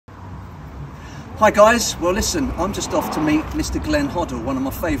Hi guys, well listen, I'm just off to meet Mr. Glen Hoddle, one of my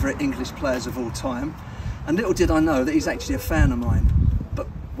favourite English players of all time. And little did I know that he's actually a fan of mine. But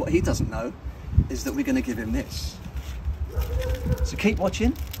what he doesn't know is that we're going to give him this. So keep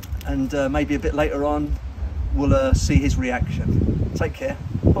watching, and maybe a bit later on we'll see his reaction. Take care,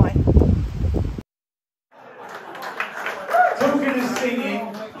 bye. Talking of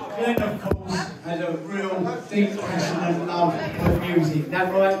singing, Glen of course has a real deep passionate love for music. Is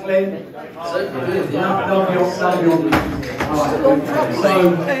that right, Glen? Love your music. So,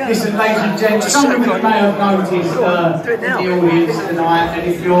 listen, ladies and gents, something you may have noticed in the audience tonight, and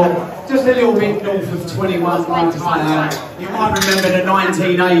if you're just a little bit north of 21 miles an hour, you might remember the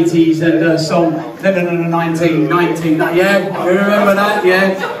 1980s and the song, no, 1919, yeah? You remember that,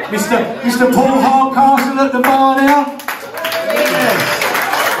 yeah? Mr. Paul Hardcastle at the bar now? Yes.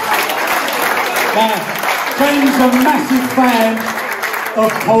 Now, Glen's a massive fan of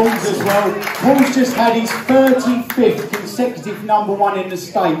Paul's as well. Paul's just had his 35th consecutive #1 in the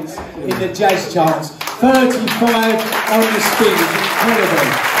States in the jazz charts. 35 on the spin, it's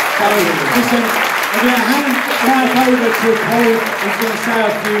incredible. So listen, I'm going to hand back over to Paul. He's going to say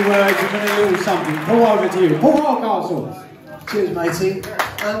a few words, he's going to do a little something. Paul, over to you. Paul Hardcastle. Cheers matey.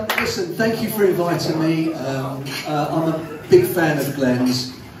 Listen, thank you for inviting me. I'm a big fan of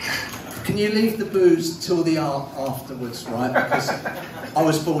Glen's. Can you leave the booze till the art afterwards, right? Because I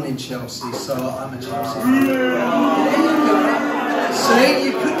was born in Chelsea, so I'm a Chelsea fan. See,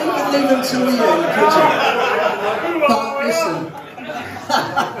 you couldn't even leave them till the end, could you? But listen.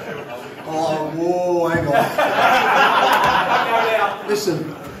 Oh, whoa, hang on. Listen,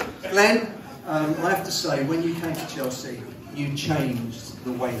 Glen, I have to say, when you came to Chelsea, you changed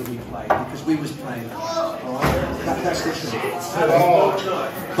the way that we played, because we was playing, alright? That's the truth.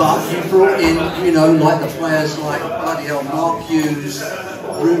 But you brought in, you know, like the players like bloody hell, Mark Hughes,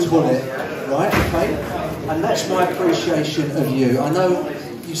 Ruud Gullit, right? Okay? And that's my appreciation of you. I know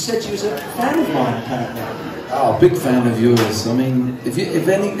you said you was a fan of mine, apparently. Oh, big fan of yours. I mean, if you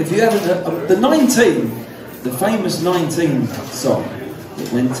haven't heard, the 19, the famous 19 song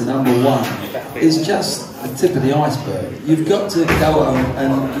that went to #1 is just the tip of the iceberg. You've got to go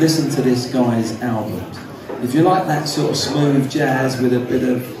and listen to this guy's albums. If you like that sort of smooth jazz with a bit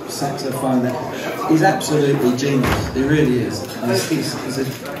of saxophone, he's absolutely genius. He really is. It's a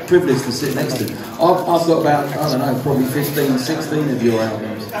privilege to sit next to him. I've got about, I don't know, probably 15, 16 of your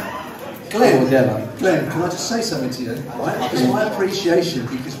albums. Glen, can I just say something to you? Right? It's my appreciation,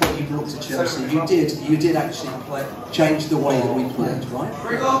 because what you brought to Chelsea, you did actually change the way that we played, right?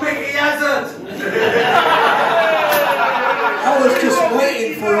 Bring on Mickey Hazard! I was just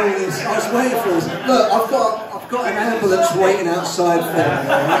waiting for all this. I was waiting for this. Look, I've got an ambulance waiting outside for me.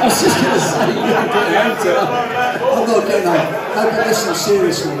 I was just going to say, you're getting home tonight. I'm not getting home. No, but listen,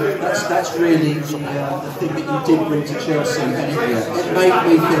 seriously, that's really the thing that you did bring to Chelsea, and it made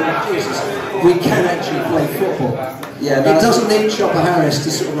me think, Jesus, we can actually play football. Yeah, it doesn't need Chopper Harris to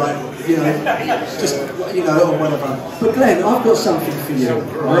sort of like, you know, just, you know, or whatever. But Glen, I've got something for you,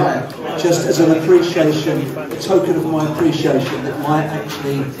 right? Just as an appreciation, a token of my appreciation that might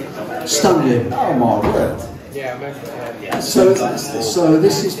actually stun you. Oh my word. So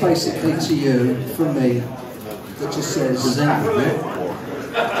this is basically to you, from me, that just says,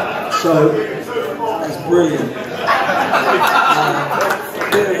 so, that's brilliant.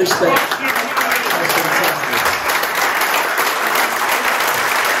 Bit of respect. That's fantastic.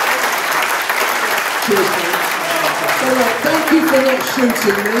 Cheers, man. So thank you for not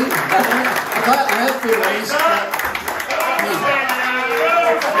shooting me. I have been raised.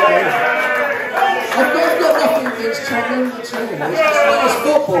 I've got nothing against Tottenham. It's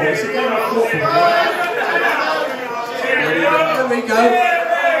football. It's a game of football. There we go.